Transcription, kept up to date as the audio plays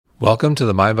Welcome to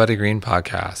the MindBodyGreen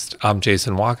podcast. I'm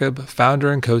Jason Wachob,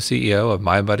 founder and co-CEO of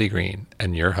MindBodyGreen,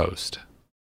 and your host.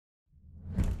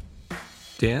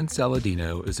 Dan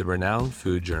Saladino is a renowned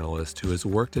food journalist who has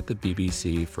worked at the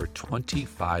BBC for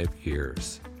 25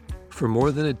 years. For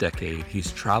more than a decade,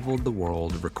 he's traveled the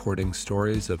world recording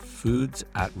stories of foods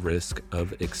at risk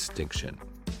of extinction.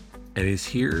 And he's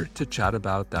here to chat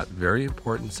about that very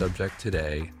important subject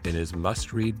today in his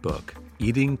must-read book,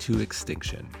 Eating to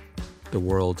Extinction: The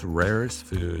World's Rarest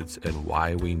Foods and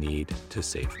Why We Need to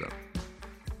Save Them.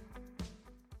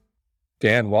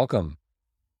 Dan, welcome.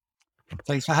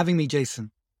 Thanks for having me,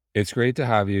 Jason. It's great to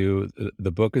have you.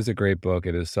 The book is a great book.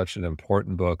 It is such an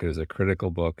important book. It is a critical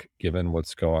book given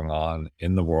what's going on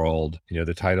in the world.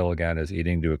 The title again is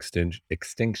Eating to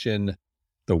Extinction: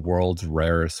 The World's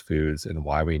Rarest Foods and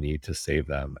Why We Need to Save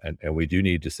Them. And we do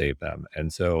need to save them.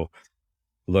 And so,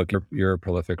 look, you're a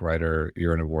prolific writer.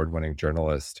 You're an award-winning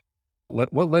journalist.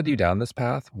 What led you down this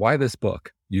path? Why this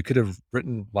book? You could have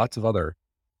written lots of other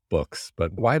books,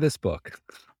 but why this book?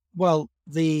 Well,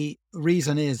 the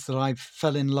reason is that I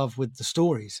fell in love with the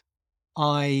stories.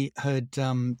 I had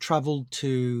traveled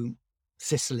to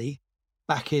Sicily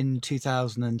back in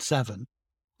 2007,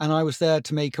 and I was there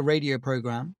to make a radio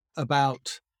program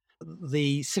about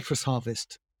the citrus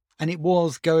harvest. And it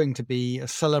was going to be a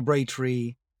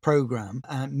celebratory program,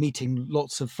 meeting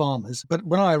lots of farmers. But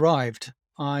when I arrived,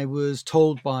 I was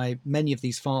told by many of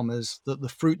these farmers that the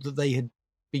fruit that they had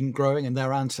been growing and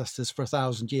their ancestors for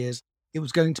 1,000 years, it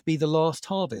was going to be the last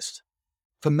harvest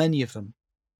for many of them.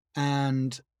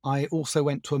 And I also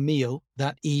went to a meal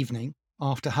that evening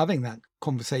after having that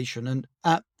conversation, and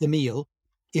at the meal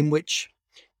in which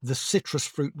the citrus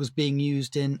fruit was being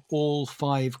used in all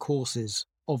 5 courses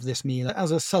of this meal as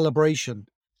a celebration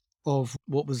of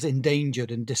what was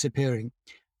endangered and disappearing.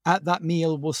 At that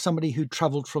meal was somebody who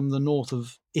traveled from the north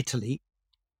of Italy,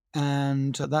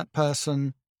 and that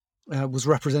person was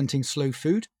representing slow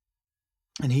food.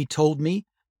 And he told me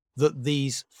that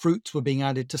these fruits were being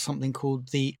added to something called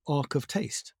the Ark of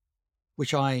Taste,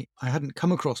 which I hadn't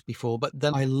come across before. But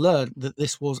then I learned that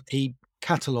this was a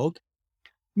catalogue,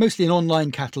 mostly an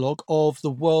online catalogue, of the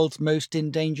world's most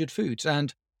endangered foods.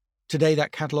 And today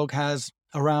that catalogue has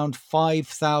around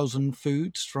 5,000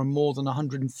 foods from more than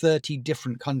 130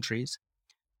 different countries.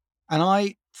 And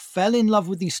I fell in love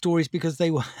with these stories because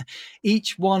they were,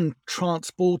 each one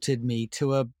transported me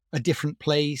to a different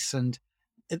place, and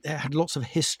it had lots of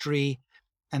history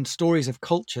and stories of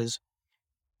cultures.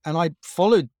 And I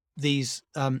followed these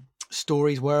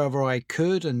stories wherever I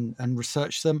could and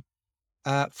researched them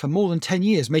for more than 10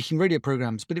 years, making radio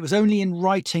programs. But it was only in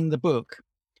writing the book,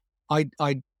 I'd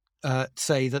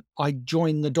say that I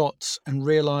joined the dots and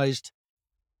realized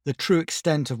the true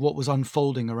extent of what was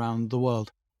unfolding around the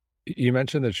world. You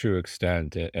mentioned the true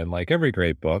extent, and like every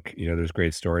great book, there's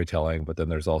great storytelling, but then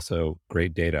there's also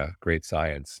great data, great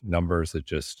science, numbers that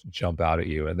just jump out at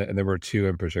you. And there were 2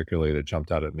 in particular that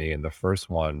jumped out at me. And the first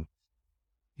one,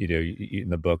 in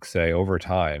the book say over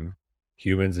time,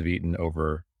 humans have eaten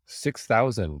over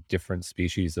 6,000 different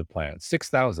species of plants.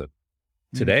 6,000.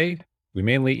 Today, we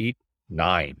mainly eat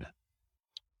 9.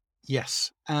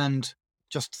 Yes. And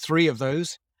just 3 of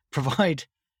those provide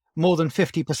more than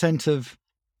 50% of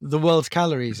the world's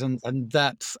calories. And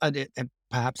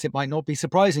perhaps it might not be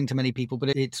surprising to many people, but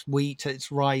it's wheat,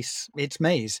 it's rice, it's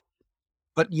maize.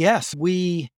 But yes,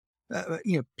 we,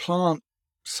 plant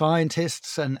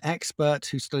scientists and experts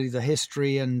who study the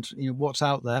history and what's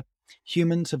out there,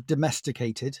 humans have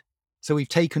domesticated. So we've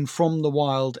taken from the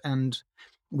wild and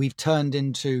we've turned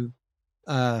into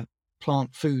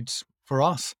plant foods for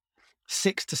us.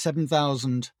 6,000 to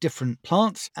 7,000 different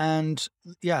plants. And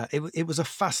yeah, it was a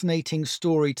fascinating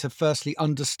story to firstly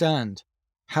understand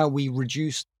how we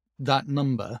reduced that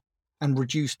number and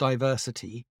reduced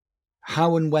diversity,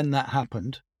 how and when that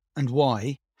happened and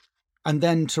why. And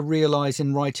then to realize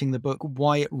in writing the book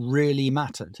why it really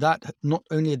mattered. That not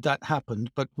only had that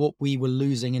happened, but what we were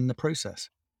losing in the process.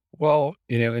 Well,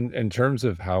 in terms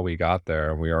of how we got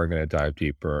there, we are going to dive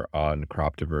deeper on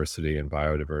crop diversity and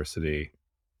biodiversity.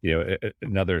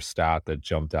 Another stat that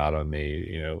jumped out on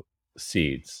me,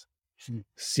 seeds.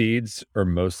 Seeds are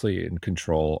mostly in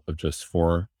control of just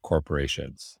 4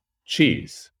 corporations.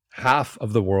 Cheese. Half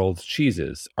of the world's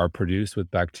cheeses are produced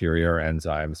with bacteria or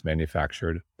enzymes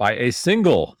manufactured by a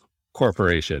single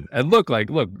corporation. And look,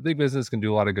 big business can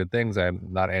do a lot of good things. I'm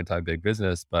not anti-big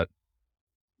business, but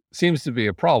seems to be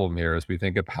a problem here as we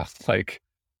think about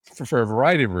for a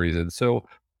variety of reasons. So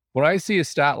when I see a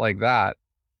stat like that,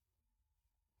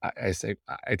 I say,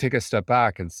 I take a step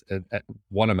back and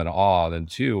one, I'm in awe. Then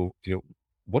 2,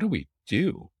 what do we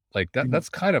do? Like that's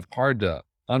kind of hard to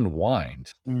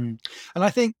unwind. Mm. And I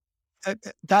think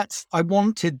I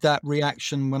wanted that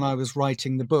reaction when I was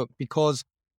writing the book, because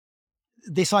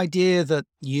this idea that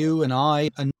you and I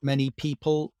and many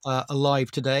people alive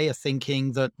today are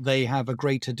thinking that they have a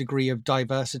greater degree of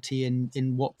diversity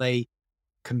in what they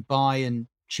can buy and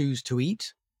choose to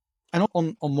eat. And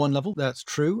on one level, that's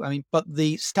true. I mean, but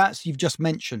the stats you've just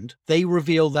mentioned, they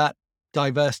reveal that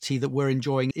diversity that we're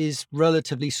enjoying is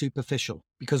relatively superficial,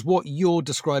 because what you're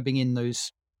describing in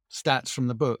those stats from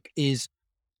the book is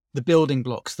the building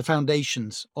blocks, the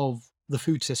foundations of the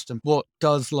food system, what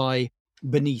does lie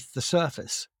beneath the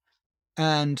surface.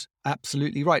 And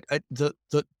absolutely right,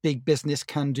 that big business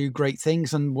can do great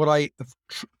things. And what I have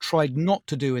tried not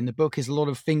to do in the book is a lot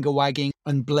of finger wagging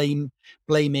and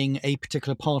blaming a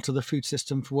particular part of the food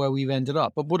system for where we've ended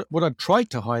up. But what I've tried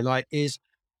to highlight is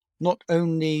not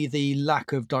only the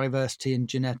lack of diversity in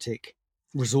genetic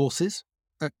resources,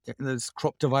 there's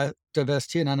crop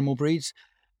diversity in animal breeds,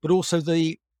 but also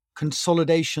the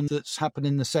consolidation that's happened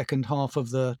in the second half of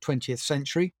the 20th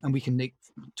century. And we can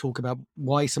talk about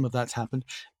why some of that's happened.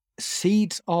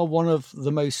 Seeds are one of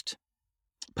the most,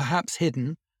 perhaps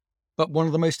hidden, but one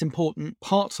of the most important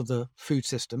parts of the food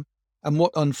system. And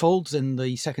what unfolds in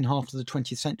the second half of the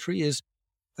 20th century is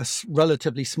a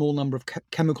relatively small number of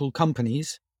chemical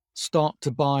companies start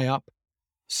to buy up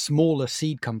smaller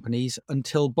seed companies,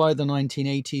 until by the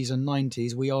 1980s and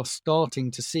 90s, we are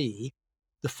starting to see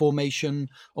the formation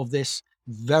of this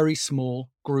very small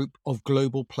group of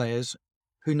global players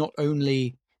who not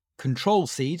only control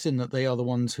seeds in that they are the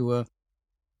ones who are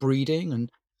breeding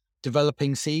and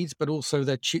developing seeds, but also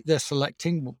they're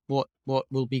selecting what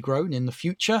will be grown in the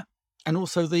future, and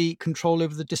also the control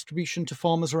over the distribution to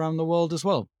farmers around the world as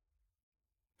well.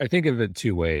 I think of it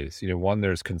two ways. One,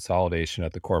 there's consolidation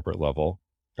at the corporate level,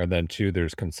 and then two,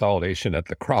 there's consolidation at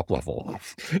the crop level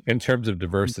in terms of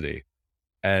diversity.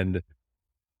 And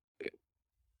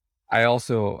I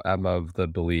also am of the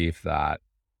belief that,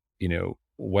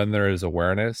 when there is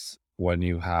awareness, when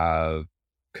you have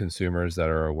consumers that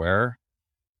are aware,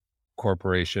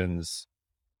 corporations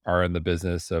are in the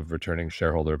business of returning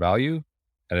shareholder value.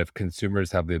 And if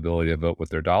consumers have the ability to vote with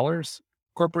their dollars,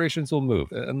 corporations will move.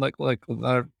 And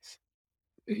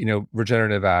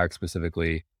regenerative ag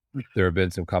specifically, there have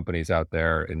been some companies out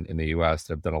there in the US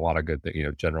that have done a lot of good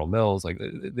things, General Mills, like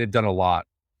they've done a lot.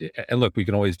 And look, we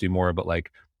can always do more, but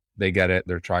like they get it.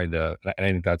 They're trying to, and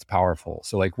I think that's powerful.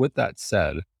 So like with that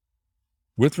said,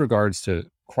 with regards to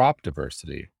crop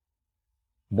diversity,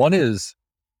 one is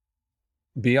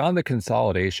beyond the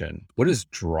consolidation, what is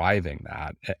driving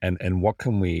that? And what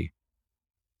can we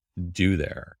do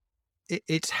there?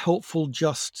 It's helpful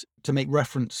just to make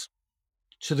reference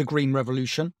to the Green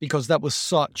Revolution, because that was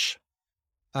such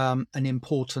an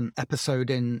important episode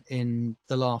in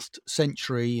the last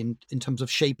century in terms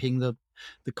of shaping the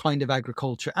kind of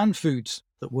agriculture and foods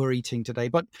that we're eating today.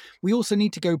 But we also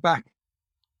need to go back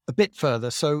a bit further.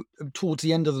 So towards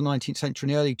the end of the 19th century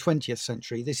and early 20th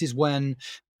century, this is when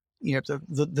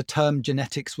the term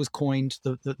genetics was coined.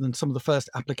 And some of the first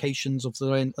applications of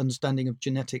the understanding of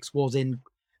genetics was in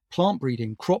plant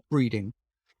breeding, crop breeding.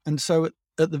 And so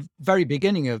at the very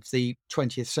beginning of the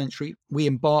 20th century, we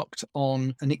embarked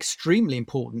on an extremely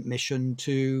important mission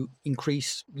to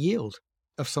increase yield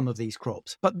of some of these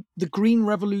crops. But the Green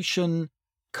Revolution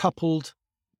coupled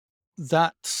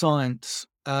that science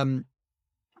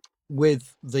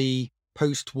with the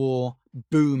post-war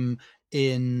boom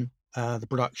in the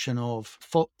production of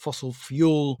fossil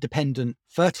fuel dependent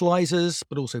fertilizers,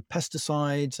 but also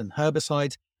pesticides and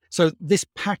herbicides. So this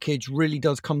package really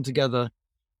does come together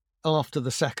after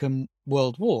the Second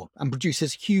World War and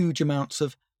produces huge amounts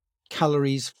of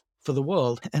calories for the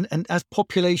world. And as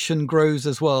population grows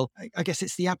as well, I guess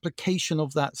it's the application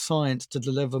of that science to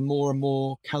deliver more and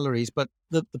more calories. But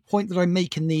the point that I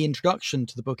make in the introduction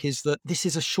to the book is that this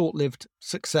is a short-lived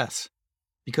success,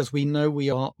 because we know we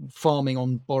are farming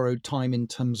on borrowed time in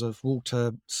terms of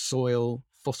water, soil,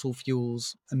 fossil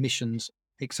fuels, emissions,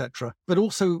 etc. But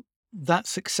also that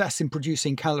success in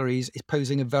producing calories is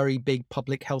posing a very big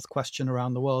public health question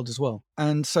around the world as well.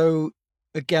 And so,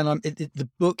 again, the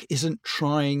book isn't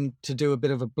trying to do a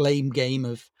bit of a blame game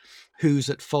of who's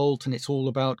at fault and it's all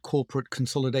about corporate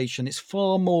consolidation. It's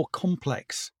far more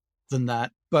complex than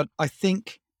that. But I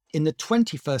think in the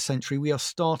 21st century, we are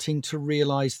starting to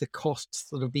realize the costs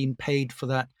that have been paid for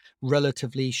that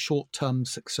relatively short-term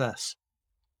success.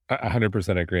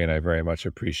 100% agree, and I very much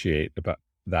appreciate about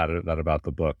that about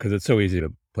the book, because it's so easy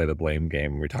to play the blame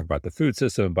game when we talk about the food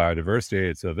system and biodiversity.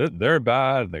 It's so they're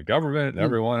bad, and the government and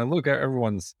everyone, and look at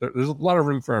everyone's there's a lot of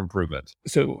room for improvement.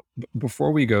 So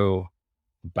before we go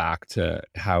back to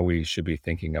how we should be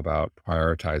thinking about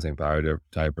prioritizing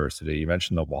biodiversity. You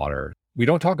mentioned the water. We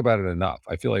don't talk about it enough.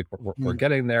 I feel like we're Mm.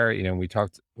 getting there. We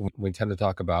tend to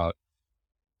talk about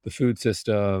the food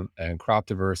system and crop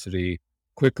diversity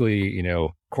quickly,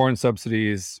 corn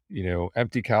subsidies,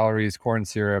 empty calories, corn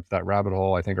syrup, that rabbit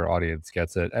hole. I think our audience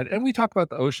gets it. And we talk about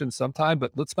the oceans sometime,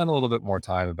 but let's spend a little bit more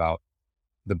time about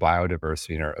the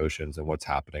biodiversity in our oceans and what's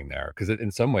happening there. Because in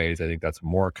some ways, I think that's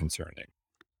more concerning.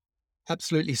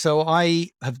 Absolutely. So I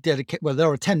have dedicated, well,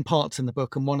 there are 10 parts in the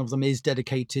book, and one of them is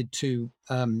dedicated to,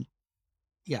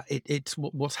 it's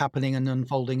what's happening and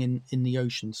unfolding in the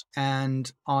oceans.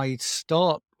 And I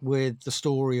start with the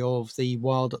story of the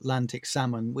wild Atlantic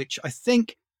salmon, which I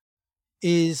think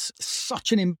is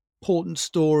such an important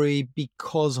story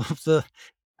because of the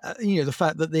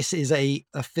fact that this is a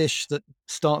fish that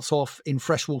starts off in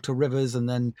freshwater rivers and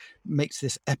then makes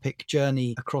this epic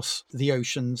journey across the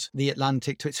oceans, the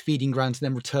Atlantic, to its feeding grounds, and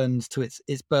then returns to its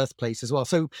birthplace as well.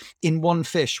 So in one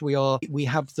fish, we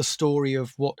have the story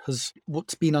of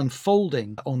what's been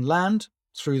unfolding on land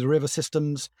through the river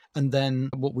systems, and then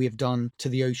what we have done to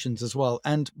the oceans as well.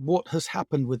 And what has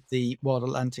happened with the wild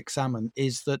Atlantic salmon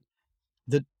is that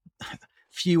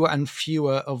fewer and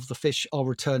fewer of the fish are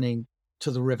returning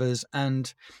to the rivers,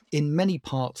 and in many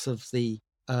parts of the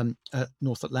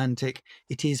North Atlantic,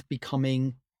 it is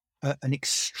becoming an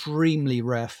extremely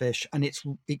rare fish, and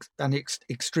it's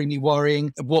extremely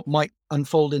worrying what might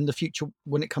unfold in the future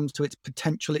when it comes to its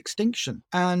potential extinction.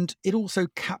 And it also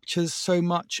captures so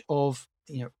much of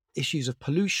issues of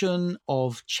pollution,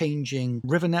 of changing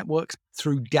river networks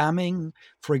through damming,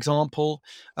 for example.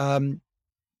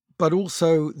 But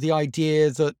also the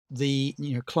idea that the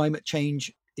climate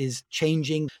change is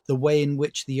changing the way in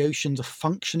which the oceans are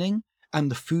functioning, and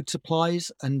the food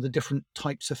supplies and the different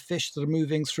types of fish that are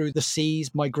moving through the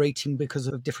seas, migrating because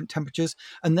of different temperatures.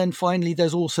 And then finally,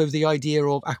 there's also the idea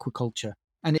of aquaculture.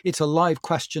 And it's a live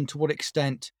question to what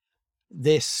extent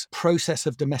this process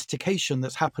of domestication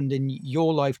that's happened in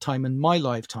your lifetime and my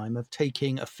lifetime, of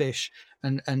taking a fish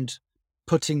and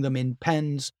putting them in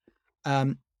pens,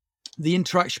 um, the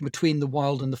interaction between the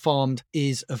wild and the farmed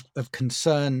is of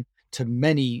concern to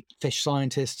many fish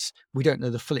scientists. We don't know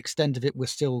the full extent of it. We're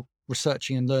still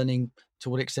researching and learning to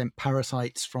what extent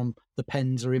parasites from the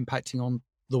pens are impacting on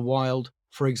the wild,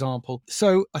 for example.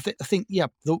 So I think, yeah,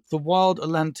 the wild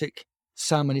Atlantic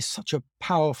salmon is such a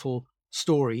powerful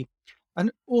story,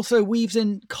 and also weaves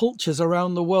in cultures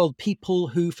around the world, people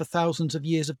who for thousands of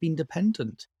years have been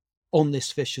dependent on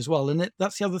this fish as well. And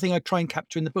that's the other thing I try and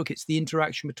capture in the book. It's the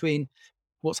interaction between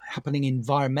what's happening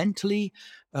environmentally,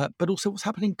 but also what's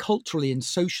happening culturally and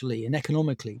socially and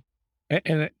economically.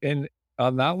 And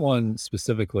on that one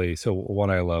specifically, so one,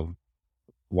 I love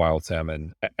wild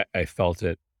salmon. I felt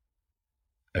it.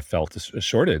 I felt a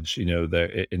shortage. In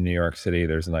New York City,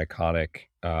 there's an iconic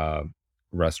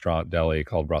restaurant deli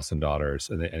called Russ and Daughters,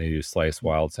 and they do sliced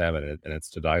wild salmon, and it's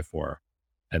to die for.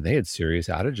 And they had serious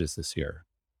outages this year.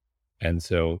 And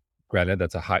so, granted,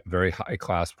 that's a very high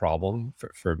class problem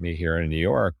for me here in New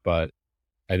York, but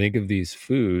I think of these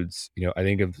foods, I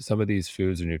think of some of these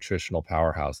foods are nutritional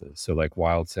powerhouses. So, like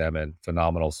wild salmon,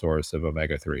 phenomenal source of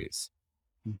omega 3s.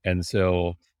 And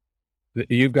so,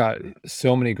 you've got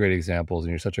so many great examples, and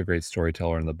you're such a great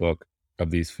storyteller in the book of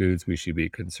these foods we should be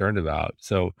concerned about.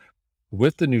 So,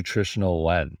 with the nutritional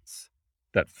lens,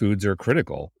 that foods are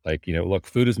critical. Like, look,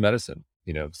 food is medicine.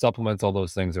 Supplements, all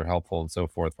those things are helpful and so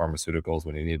forth, pharmaceuticals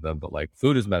when you need them, but like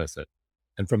food is medicine.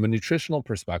 And from a nutritional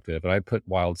perspective, and I put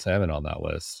wild salmon on that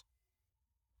list,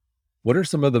 what are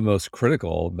some of the most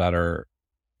critical that are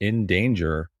in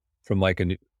danger from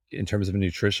in terms of a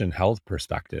nutrition health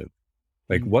perspective?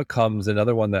 Like Mm. what comes,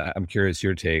 another one that I'm curious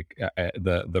your take,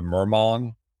 the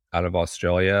mermong out of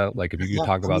Australia. Like if you could Yeah,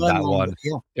 talk and about then that one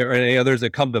yeah. or any others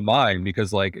that come to mind,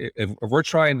 because like if we're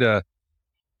trying to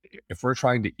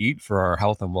eat for our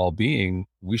health and well-being,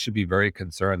 we should be very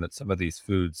concerned that some of these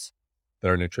foods that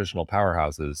are nutritional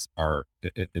powerhouses are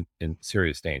in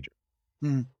serious danger.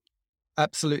 Mm.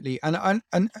 Absolutely. And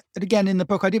again, in the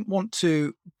book, I didn't want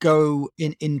to go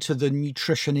into the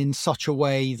nutrition in such a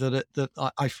way that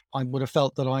I would have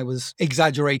felt that I was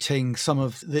exaggerating some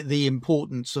of the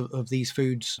importance of these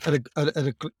foods at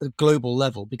a global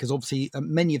level, because obviously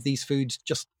many of these foods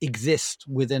just exist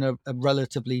within a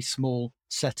relatively small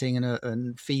setting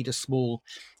and feed a small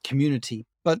community.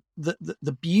 But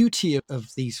the beauty of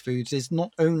these foods is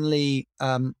not only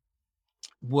have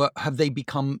they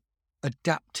become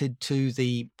adapted to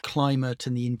the climate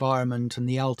and the environment and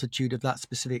the altitude of that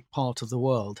specific part of the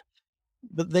world,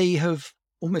 but they have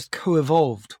almost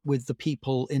co-evolved with the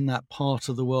people in that part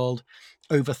of the world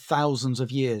over thousands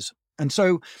of years. And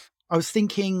so I was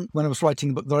thinking when I was writing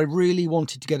the book that I really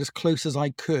wanted to get as close as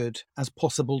I could as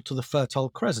possible to the Fertile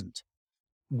Crescent,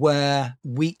 where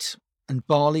wheat and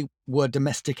barley were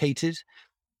domesticated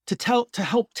to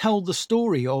help tell the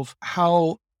story of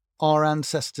how our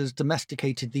ancestors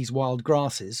domesticated these wild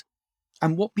grasses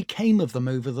and what became of them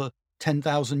over the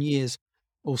 10,000 years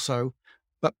or so,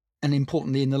 but and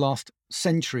importantly in the last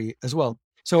century as well.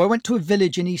 So I went to a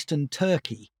village in eastern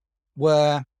Turkey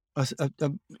where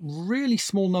a really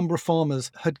small number of farmers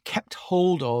had kept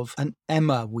hold of an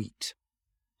emmer wheat.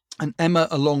 And emmer,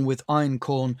 along with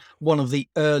einkorn, one of the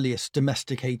earliest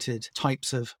domesticated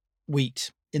types of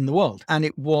wheat in the world. And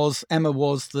emmer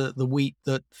was the wheat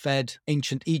that fed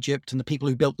ancient Egypt and the people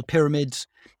who built the pyramids.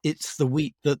 It's the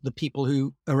wheat that the people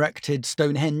who erected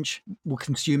Stonehenge were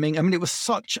consuming. I mean, it was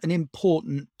such an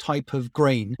important type of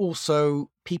grain. Also,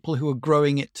 people who are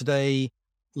growing it today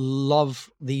love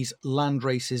these land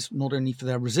races, not only for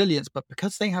their resilience, but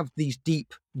because they have these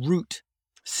deep root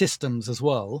systems as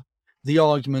well. The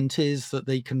argument is that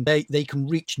they can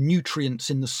reach nutrients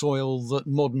in the soil that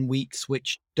modern wheats,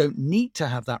 which don't need to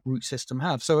have that root system,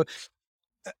 have. So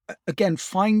again,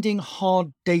 finding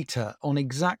hard data on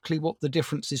exactly what the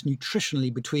difference is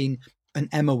nutritionally between an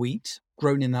emmer wheat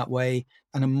grown in that way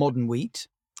and a modern wheat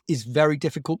is very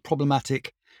difficult,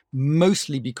 problematic,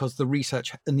 mostly because the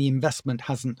research and the investment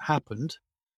hasn't happened.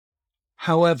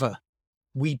 However,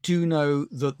 we do know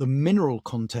that the mineral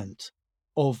content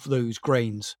of those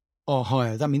grains are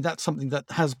higher. I mean, that's something that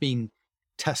has been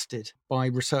tested by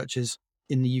researchers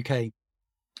in the UK.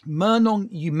 Murnong,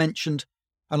 you mentioned,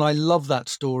 and I love that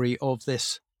story of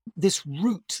this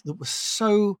root that was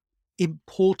so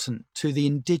important to the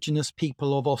indigenous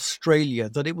people of Australia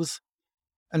that it was.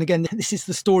 And again, this is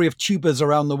the story of tubers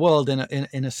around the world in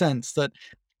a sense that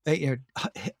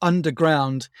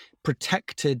underground,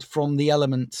 protected from the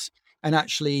elements, and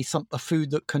actually a food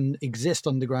that can exist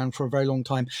underground for a very long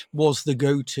time was the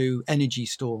go-to energy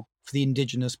store for the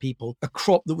indigenous people. A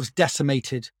crop that was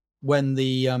decimated when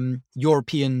the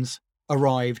Europeans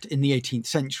arrived in the 18th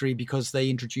century because they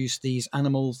introduced these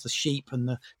animals, the sheep and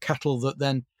the cattle, that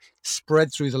then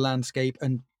spread through the landscape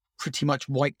and pretty much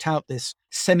wiped out this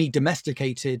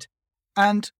semi-domesticated.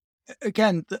 And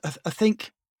again, I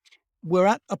think we're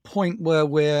at a point where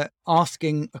we're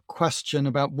asking a question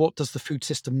about what does the food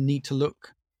system need to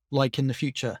look like in the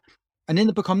future. And in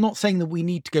the book, I'm not saying that we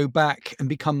need to go back and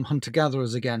become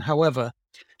hunter-gatherers again. However,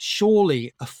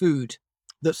 surely a food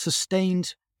that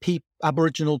sustained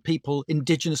Aboriginal people,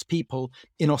 indigenous people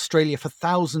in Australia for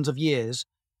thousands of years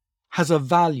has a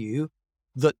value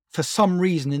that for some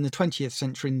reason in the 20th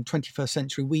century and 21st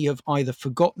century, we have either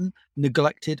forgotten,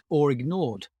 neglected, or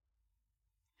ignored.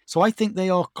 So I think they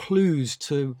are clues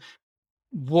to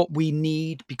what we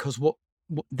need, because what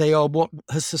they are what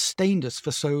has sustained us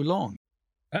for so long.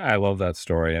 I love that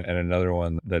story. And another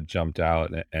one that jumped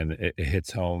out and it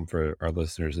hits home for our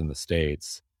listeners in the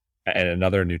States, and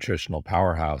another nutritional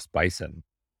powerhouse, bison.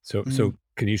 So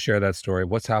can you share that story?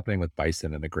 What's happening with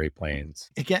bison in the Great Plains?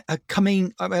 Again,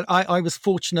 I was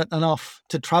fortunate enough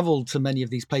to travel to many of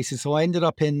these places. So I ended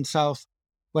up in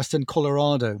southwestern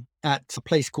Colorado at a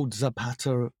place called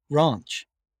Zapata Ranch,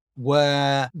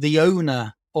 where the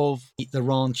owner of the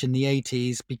ranch in the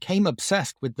 80s became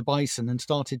obsessed with the bison and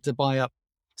started to buy up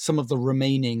some of the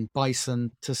remaining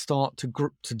bison to start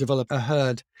to develop a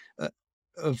herd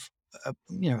of a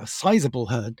sizable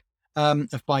herd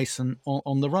of bison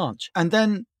on the ranch. And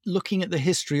then looking at the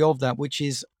history of that, which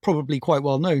is probably quite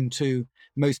well known to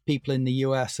most people in the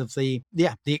US, of the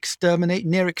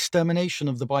near extermination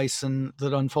of the bison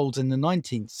that unfolds in the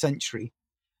 19th century,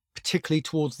 particularly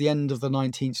towards the end of the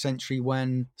 19th century,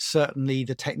 when certainly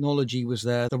the technology was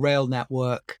there, the rail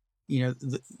network,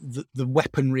 the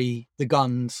weaponry, the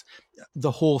guns,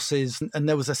 the horses, and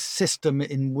there was a system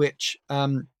in which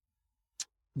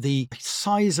the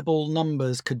sizable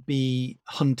numbers could be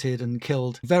hunted and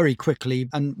killed very quickly,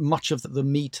 and much of the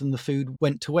meat and the food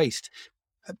went to waste.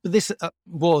 But this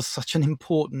was such an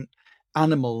important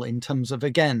animal in terms of,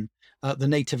 again, the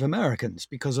Native Americans,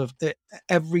 because of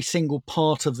every single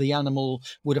part of the animal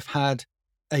would have had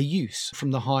a use,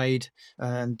 from the hide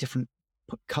and different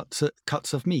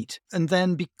cuts of meat. And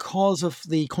then because of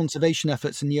the conservation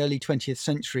efforts in the early 20th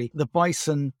century, the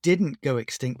bison didn't go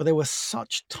extinct, but there were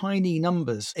such tiny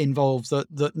numbers involved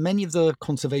that many of the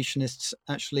conservationists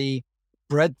actually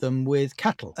bred them with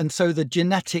cattle. And so the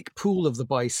genetic pool of the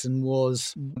bison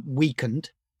was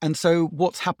weakened. And so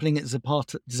what's happening at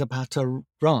Zapata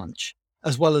Ranch,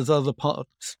 as well as other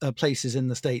places in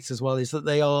the States as well, is that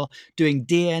they are doing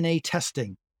DNA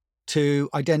testing to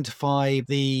identify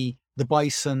the the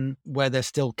bison where there's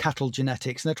still cattle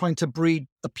genetics, and they're trying to breed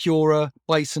a purer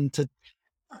bison to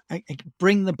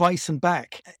bring the bison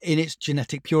back in its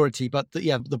genetic purity, but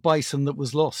the bison that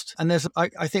was lost. And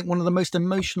I think one of the most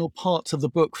emotional parts of the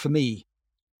book for me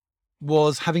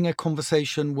was having a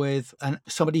conversation with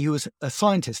somebody who was a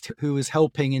scientist who was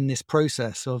helping in this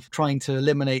process of trying to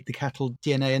eliminate the cattle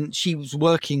DNA. And she was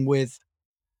working with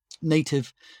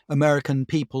Native American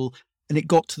people. And it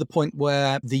got to the point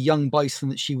where the young bison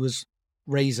that she was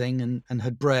raising and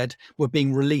had bred were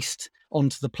being released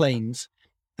onto the plains.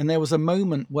 And there was a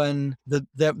moment when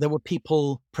there were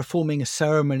people performing a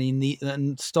ceremony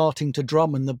and starting to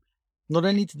drum, and not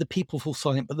only did the people fall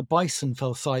silent, but the bison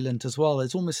fell silent as well.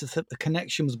 It's almost as if the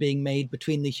connection was being made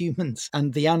between the humans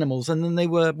and the animals. And then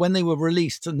when they were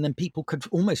released, and then people could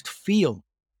almost feel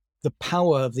the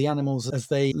power of the animals as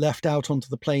they left out onto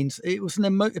the plains. It was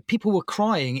people were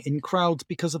crying in crowds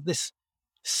because of this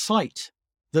sight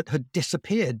that had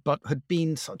disappeared, but had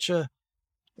been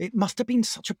it must have been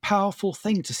such a powerful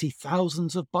thing to see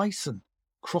thousands of bison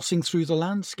crossing through the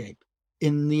landscape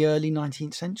in the early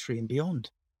 19th century and beyond.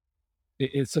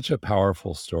 It's such a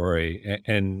powerful story.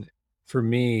 And for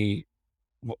me,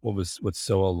 what's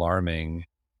so alarming,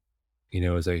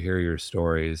 as I hear your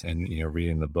stories and,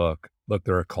 reading the book, look,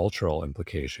 there are cultural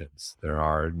implications, there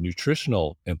are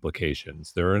nutritional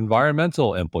implications, there are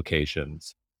environmental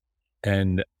implications.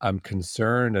 And I'm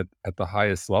concerned at the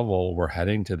highest level, we're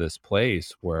heading to this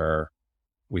place where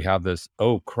we have this,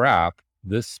 oh crap,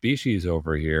 this species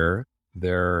over here,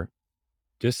 they're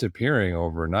disappearing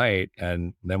overnight.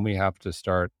 And then we have to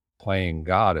start playing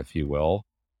God, if you will,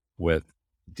 with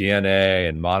DNA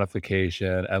and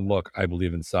modification. And look, I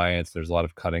believe in science. There's a lot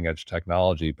of cutting edge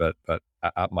technology, but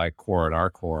at my core and our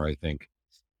core, I think,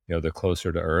 the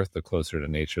closer to earth, the closer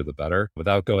to nature, the better.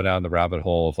 Without going down the rabbit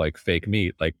hole of like fake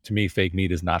meat, like to me, fake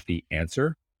meat is not the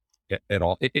answer at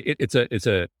all. It's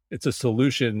a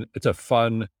solution. It's a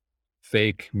fun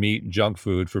fake meat junk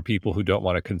food for people who don't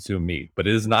want to consume meat, but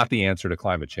it is not the answer to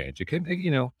climate change. It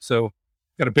can, so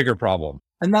got a bigger problem.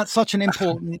 And that's such an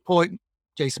important point,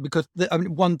 Jason, because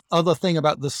one other thing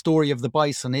about the story of the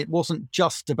bison, it wasn't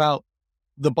just about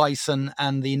the bison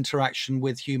and the interaction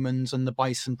with humans and the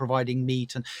bison providing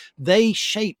meat, and they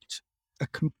shaped a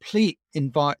complete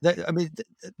environment. I mean,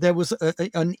 there was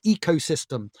an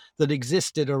ecosystem that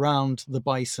existed around the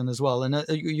bison as well. And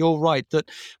you're right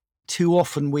that too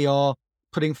often we are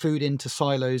putting food into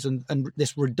silos and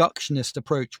this reductionist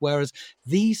approach, whereas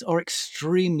these are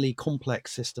extremely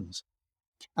complex systems.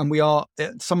 And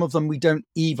some of them we don't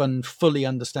even fully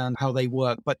understand how they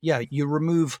work. But yeah, you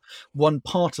remove one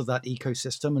part of that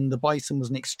ecosystem, and the bison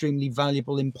was an extremely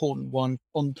valuable, important one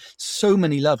on so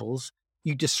many levels.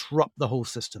 You disrupt the whole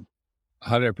system.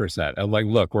 100%. And like,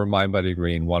 look, we're mind, body,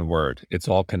 green, one word. It's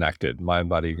all connected, mind,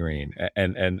 body, green.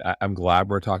 And I'm glad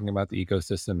we're talking about the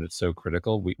ecosystem. It's so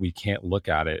critical. We can't look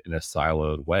at it in a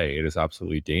siloed way. It is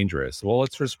absolutely dangerous. Well,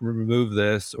 let's just remove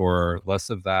this or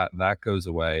less of that, and that goes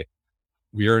away.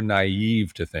 We are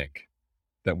naive to think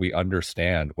that we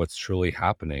understand what's truly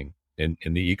happening in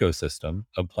the ecosystem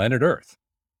of planet Earth.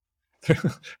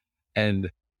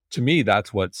 And to me,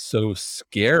 that's what's so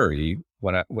scary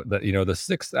the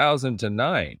 6,000 to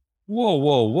 9. Whoa,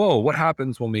 whoa, whoa. What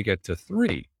happens when we get to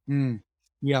 3? Mm.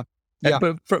 Yeah. Yeah.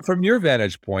 But from your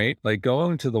vantage point, like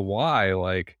going to the why,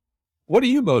 like, what are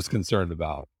you most concerned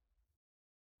about?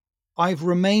 I've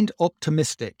remained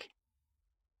optimistic.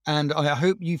 And I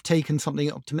hope you've taken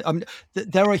something optimistic.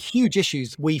 There are huge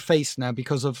issues we face now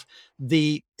because of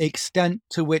the extent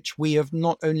to which we have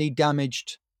not only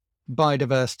damaged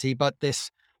biodiversity, but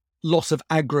this loss of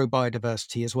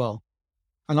agrobiodiversity as well.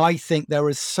 And I think there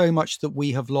is so much that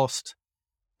we have lost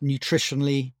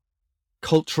nutritionally,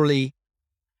 culturally,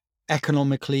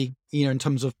 economically, in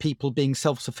terms of people being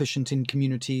self-sufficient in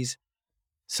communities.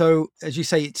 So, as you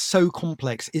say, it's so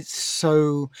complex, it's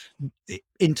so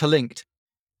interlinked.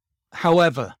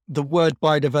 However, the word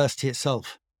biodiversity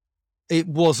itself, it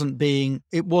wasn't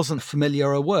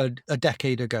familiar a word a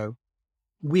decade ago.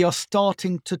 We are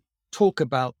starting to talk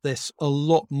about this a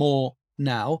lot more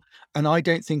now, and I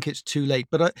don't think it's too late.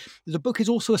 But the book is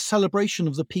also a celebration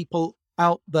of the people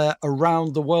out there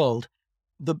around the world,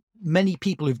 the many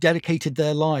people who've dedicated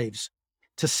their lives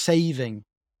to saving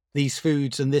these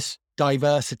foods and this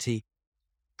diversity.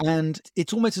 And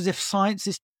it's almost as if science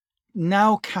is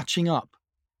now catching up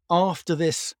after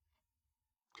this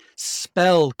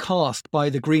spell cast by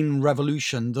the Green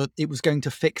Revolution that it was going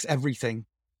to fix everything,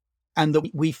 and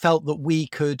that we felt that we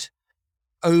could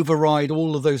override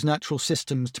all of those natural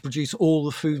systems to produce all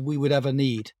the food we would ever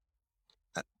need.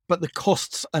 But the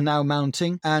costs are now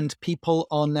mounting, and people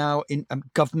are now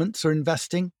governments are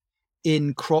investing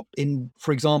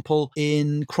for example,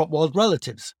 in crop wild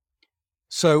relatives.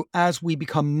 So as we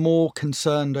become more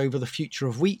concerned over the future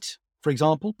of wheat, for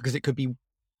example, because it could be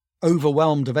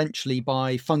overwhelmed eventually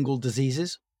by fungal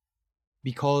diseases,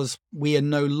 because we are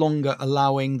no longer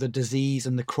allowing the disease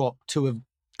and the crop to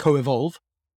co-evolve.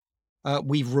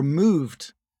 We've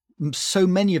removed so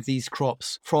many of these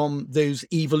crops from those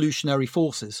evolutionary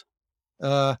forces.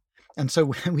 And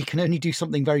so we can only do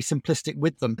something very simplistic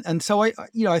with them. And so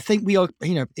I think we are,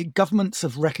 governments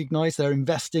have recognized they're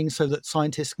investing so that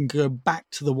scientists can go back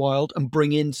to the wild and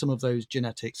bring in some of those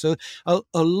genetics. So a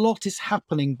lot is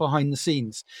happening behind the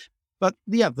scenes. But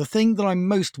yeah, the thing that I'm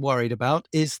most worried about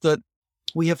is that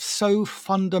we have so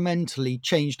fundamentally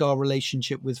changed our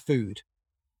relationship with food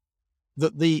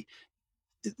that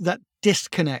that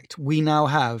disconnect we now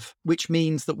have, which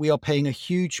means that we are paying a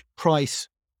huge price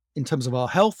in terms of our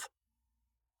health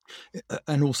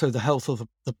and also the health of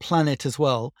the planet as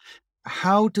well.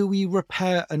 How do we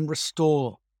repair and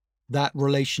restore that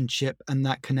relationship and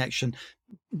that connection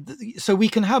so we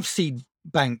can have seed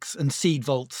banks and seed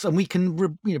vaults and we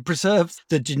can preserve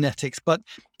the genetics, but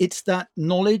it's that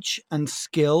knowledge and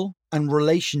skill and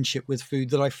relationship with food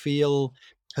that I feel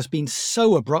has been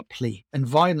so abruptly and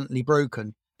violently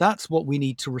broken. That's what we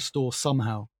need to restore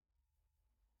somehow.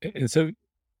 And so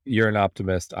you're an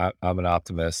optimist. I'm an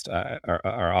optimist.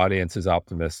 Our audience is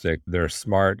optimistic. They're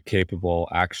smart, capable,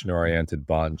 action-oriented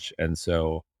bunch. And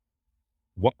so,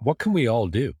 what can we all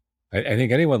do? I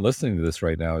think anyone listening to this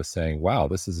right now is saying, "Wow,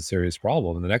 this is a serious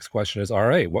problem." And the next question is, "All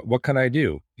right, what can I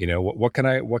do? What can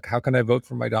how can I vote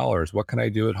for my dollars? What can I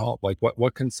do at home? Like,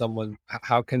 what can someone?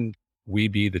 How can we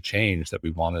be the change that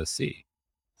we want to see?"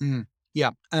 Mm.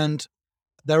 Yeah, and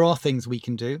there are things we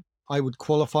can do. I would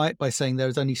qualify it by saying there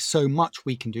is only so much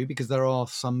we can do because there are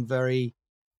some very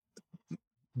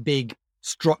big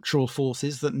structural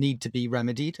forces that need to be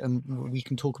remedied, and we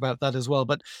can talk about that as well.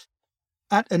 But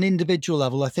at an individual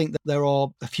level, I think that there are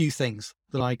a few things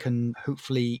that I can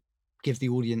hopefully give the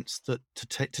audience to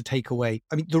take away.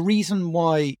 I mean, the reason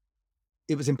why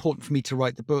it was important for me to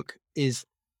write the book is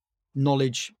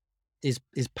knowledge is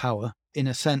power, in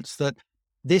a sense that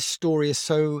this story is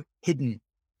so hidden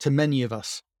to many of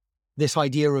us. This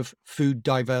idea of food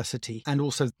diversity and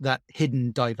also that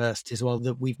hidden diversity as well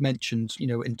that we've mentioned,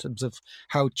 in terms of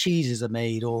how cheeses are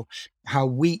made or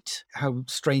how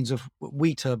strains of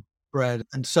wheat are bred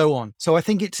and so on. So I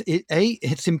think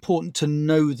it's important to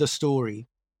know the story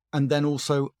and then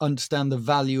also understand the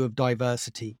value of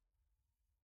diversity.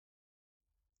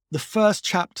 The first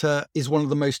chapter is one of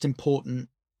the most important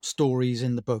stories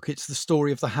in the book. It's the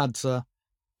story of the Hadza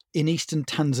in eastern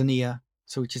Tanzania,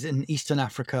 so which is in eastern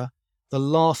Africa, the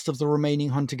last of the remaining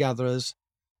hunter-gatherers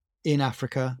in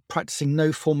Africa, practicing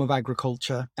no form of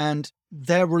agriculture, and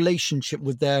their relationship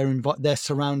with their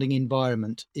surrounding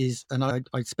environment is, and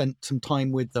I spent some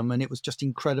time with them, and it was just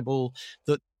incredible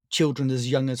that children as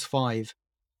young as 5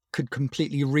 could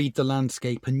completely read the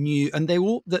landscape and knew, and they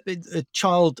all, that a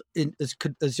child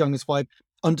as young as 5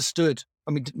 understood.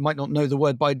 I mean, might not know the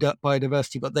word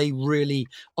biodiversity, but they really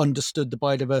understood the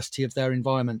biodiversity of their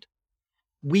environment.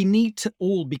 We need to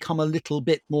all become a little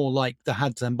bit more like the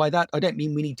Hadza. And by that, I don't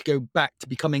mean we need to go back to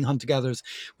becoming hunter-gatherers.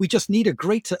 We just need a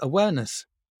greater awareness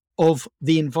of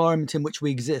the environment in which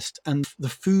we exist and the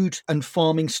food and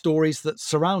farming stories that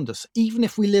surround us, even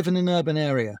if we live in an urban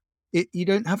area. You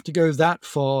don't have to go that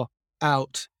far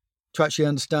out to actually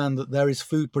understand that there is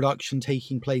food production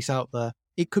taking place out there.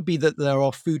 It could be that there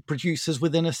are food producers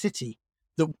within a city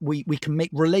that we can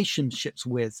make relationships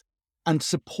with and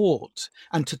support,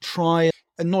 and to try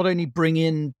and not only bring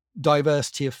in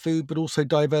diversity of food, but also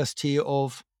diversity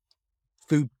of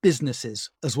food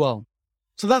businesses as well.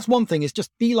 So that's one thing, is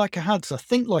just be like a Hadza,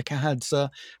 think like a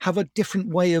Hadza, have a different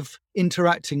way of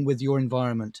interacting with your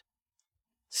environment.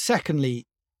 Secondly,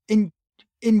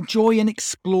 enjoy and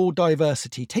explore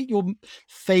diversity. Take your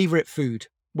favorite food,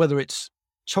 whether it's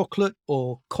chocolate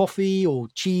or coffee or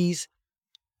cheese.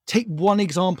 Take one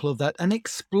example of that and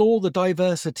explore the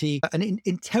diversity and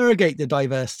interrogate the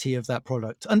diversity of that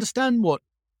product. Understand what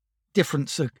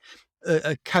difference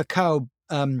a cacao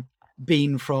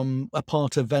bean from a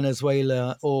part of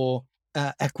Venezuela or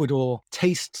Ecuador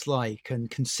tastes like and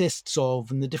consists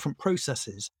of, and the different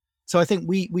processes. So I think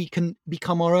we can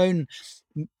become our own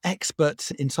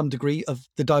experts in some degree of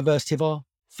the diversity of our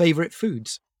favorite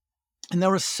foods. And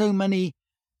there are so many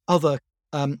other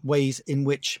ways in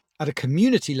which at a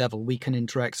community level we can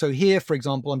interact. So here, for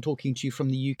example, I'm talking to you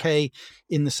from the UK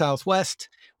in the southwest,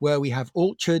 where we have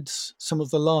orchards, some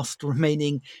of the last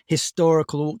remaining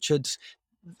historical orchards.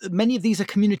 Many of these are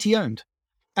community owned,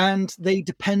 and they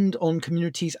depend on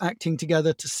communities acting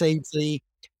together to save the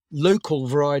local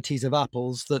varieties of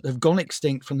apples that have gone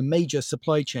extinct from the major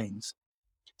supply chains.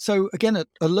 So again, at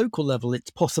a local level, it's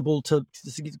possible to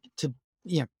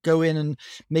go in and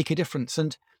make a difference.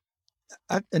 And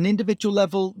at an individual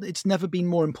level, it's never been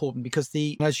more important because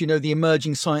as you know, the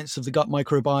emerging science of the gut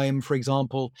microbiome, for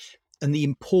example, and the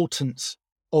importance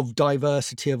of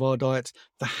diversity of our diets.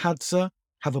 The Hadza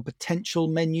have a potential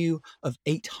menu of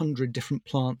 800 different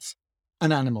plants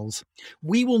and animals.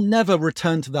 We will never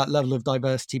return to that level of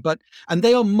diversity, and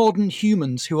they are modern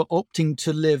humans who are opting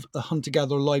to live a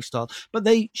hunter-gatherer lifestyle, but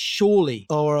they surely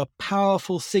are a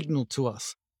powerful signal to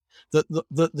us that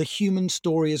the human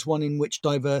story is one in which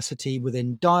diversity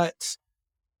within diets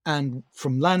and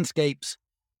from landscapes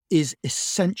is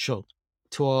essential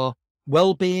to our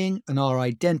well-being and our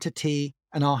identity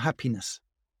and our happiness.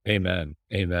 Amen.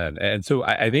 Amen. And so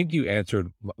I think you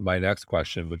answered my next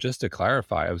question, but just to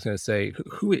clarify, I was going to say,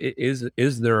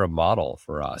 is there a model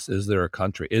for us? Is there a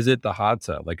country? Is it the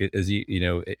Hadza? Like, is he,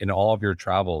 in all of your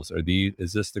travels,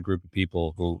 is this the group of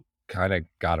people who kind of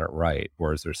got it right?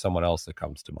 Or is there someone else that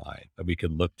comes to mind that we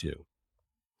could look to?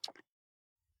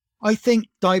 I think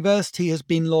diversity has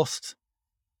been lost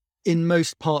in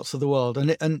most parts of the world,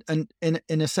 and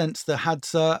in a sense, the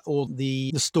Hadza or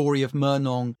the story of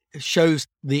Murnong shows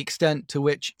the extent to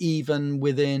which even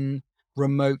within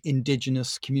remote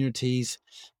indigenous communities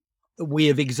we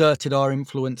have exerted our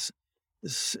influence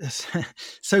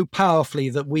so powerfully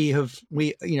that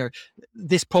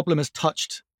this problem has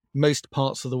touched most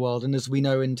parts of the world. And as we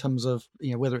know, in terms of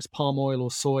whether it's palm oil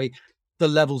or soy, the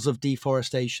levels of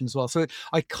deforestation as well. So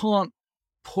I can't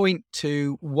point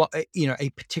to a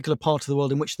particular part of the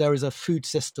world in which there is a food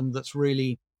system that's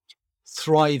really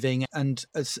thriving and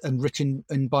rich in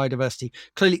biodiversity.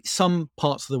 Clearly, some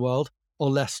parts of the world are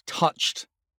less touched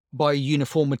by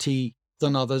uniformity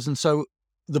than others, and so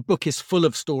the book is full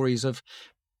of stories of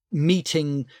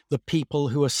meeting the people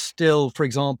who are still, for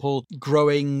example,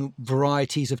 growing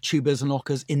varieties of tubers and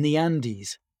occas in the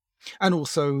Andes. And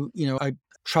also, I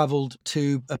traveled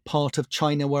to a part of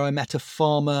China where I met a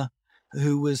farmer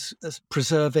who was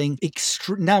preserving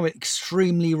now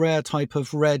extremely rare type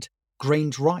of red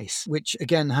grained rice, which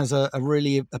again has a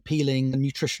really appealing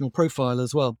nutritional profile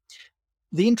as well.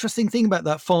 The interesting thing about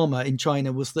that farmer in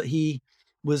China was that he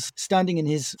was standing in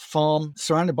his farm,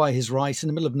 surrounded by his rice in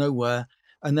the middle of nowhere,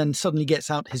 and then suddenly gets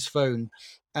out his phone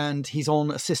and he's on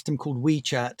a system called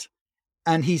WeChat.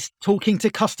 And he's talking to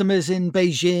customers in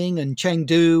Beijing and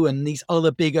Chengdu and these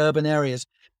other big urban areas.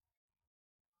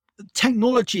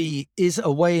 Technology is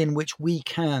a way in which we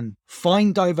can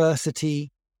find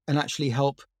diversity and actually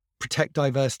help protect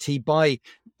diversity by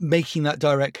making that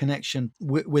direct connection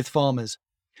with farmers.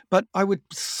 But I would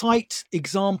cite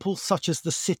examples such as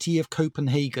the city of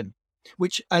Copenhagen,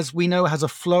 which, as we know, has a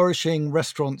flourishing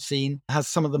restaurant scene, has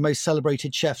some of the most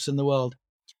celebrated chefs in the world.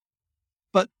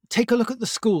 But take a look at the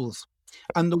schools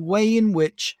and the way in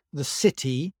which the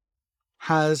city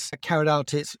has carried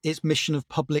out its mission of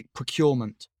public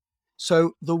procurement.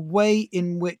 So the way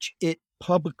in which it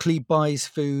publicly buys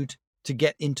food to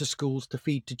get into schools to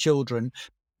feed to children,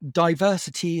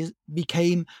 diversity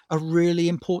became a really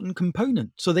important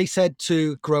component. So they said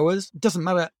to growers, it doesn't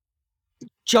matter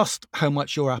just how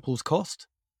much your apples cost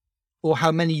or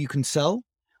how many you can sell.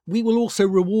 We will also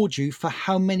reward you for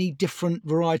how many different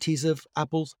varieties of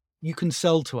apples you can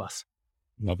sell to us.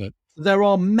 Love it. There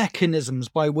are mechanisms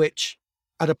by which,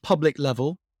 at a public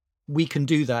level, we can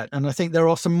do that. And I think there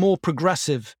are some more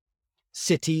progressive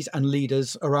cities and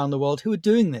leaders around the world who are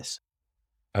doing this.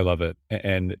 I love it.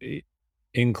 And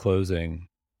in closing,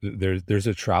 there's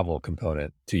a travel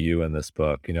component to you in this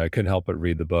book. I couldn't help but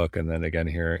read the book, and then again,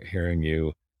 hearing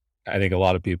you, I think a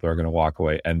lot of people are going to walk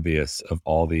away envious of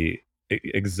all the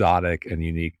exotic and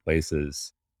unique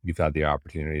places you've had the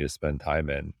opportunity to spend time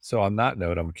in. So on that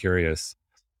note, I'm curious,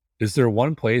 is there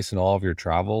one place in all of your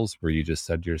travels where you just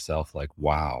said to yourself, like,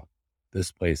 wow,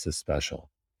 this place is special.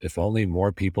 If only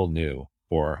more people knew,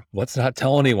 or let's not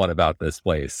tell anyone about this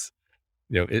place.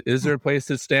 Is there a place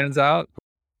that stands out?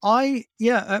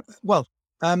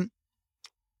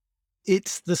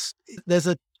 It's this. There's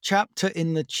a chapter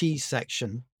in the cheese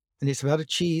section, and it's about a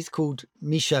cheese called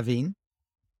Mishavin,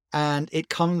 and it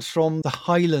comes from the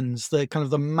highlands, the kind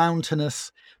of the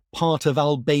mountainous part of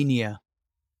Albania,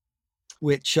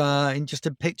 which in just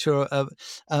a picture of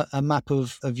a map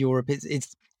of Europe,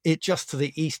 it's just to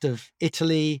the east of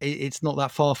Italy. It's not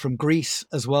that far from Greece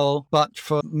as well. But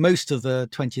for most of the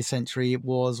 20th century, it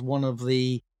was one of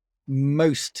the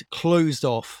most closed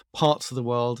off parts of the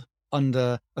world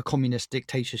under a communist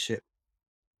dictatorship.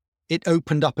 It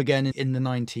opened up again in the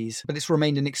 90s, but it's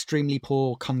remained an extremely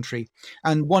poor country.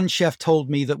 And one chef told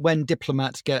me that when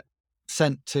diplomats get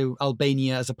sent to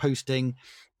Albania as a posting,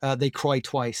 they cry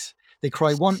twice. They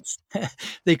cry once.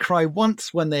 They cry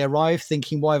once when they arrive,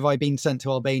 thinking, "Why have I been sent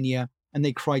to Albania?" And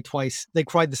they cry twice. They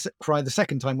cry the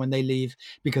second time when they leave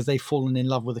because they've fallen in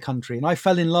love with the country. And I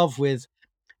fell in love with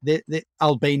the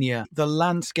Albania, the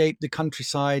landscape, the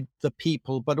countryside, the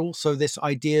people, but also this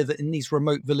idea that in these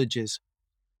remote villages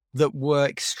that were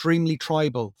extremely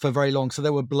tribal for very long. So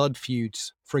there were blood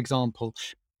feuds, for example.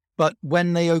 But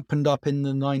when they opened up in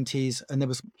the 90s and there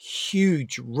was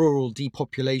huge rural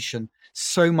depopulation,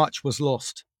 so much was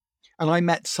lost. And I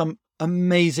met some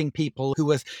amazing people who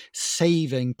were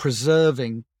saving,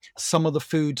 preserving some of the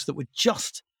foods that were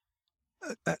just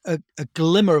a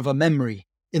glimmer of a memory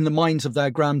in the minds of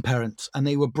their grandparents. And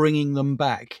they were bringing them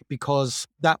back because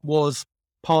that was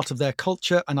part of their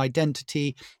culture and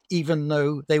identity, even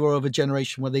though they were of a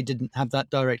generation where they didn't have that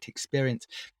direct experience.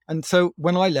 And so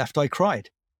when I left, I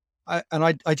cried.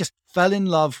 I just fell in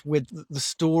love with the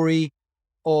story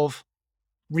of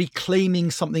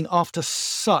reclaiming something after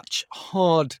such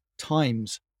hard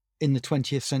times in the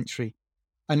 20th century.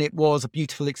 And it was a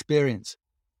beautiful experience.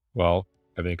 Well,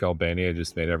 I think Albania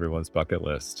just made everyone's bucket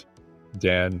list.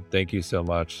 Dan, thank you so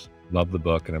much. Love the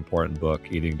book, an important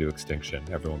book, Eating to Extinction.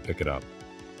 Everyone pick it up.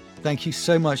 Thank you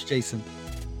so much, Jason.